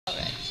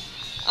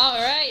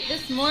Alright,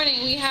 this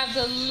morning we have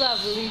the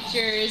lovely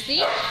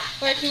Jersey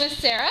working with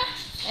Sarah,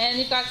 and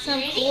you've got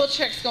some cool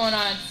tricks going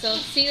on. So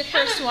see, the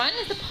first one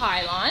is the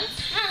Pilon.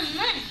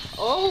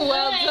 Oh,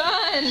 well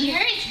done.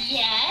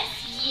 Yes.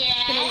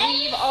 Gonna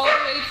weave all the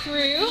way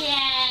through.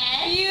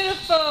 Yes.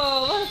 Beautiful.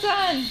 Well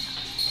done.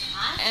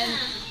 Awesome. And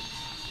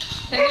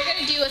then we're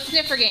gonna do a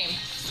sniffer game.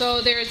 So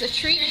there's a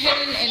treat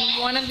hidden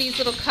in one of these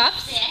little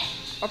cups,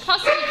 or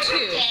possibly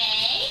two.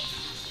 Okay.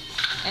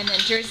 And then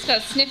Jersey's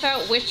got to sniff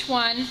out which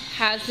one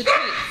has the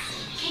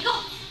treats. Okay,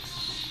 go.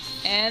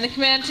 And the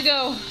command to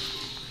go.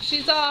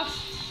 She's off.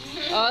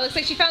 Oh, it looks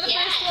like she found the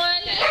first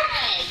one.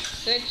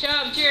 Good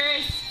job,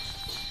 Jers.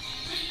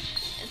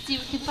 Let's see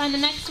if we can find the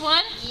next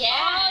one. Yeah.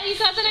 Oh, you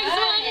got the next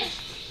one.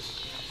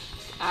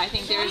 I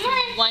think there's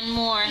one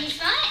more. You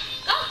saw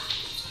it? Go.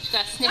 She's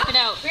got to sniff it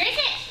out. Where is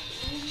it?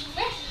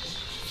 Where?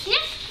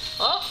 Sniff.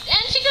 Oh,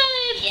 and she got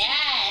it.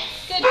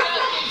 Yes. Good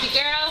job, Jersey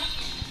girl.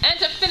 And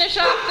to finish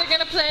off, they're going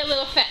to play a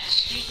little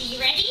fetch. Jersey, you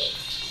ready?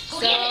 Go So,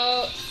 get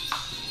it.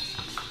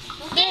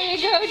 Go there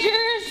you go,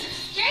 Jers.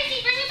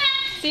 Jersey, bring it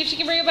back. See if she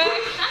can bring it back.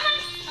 Come on.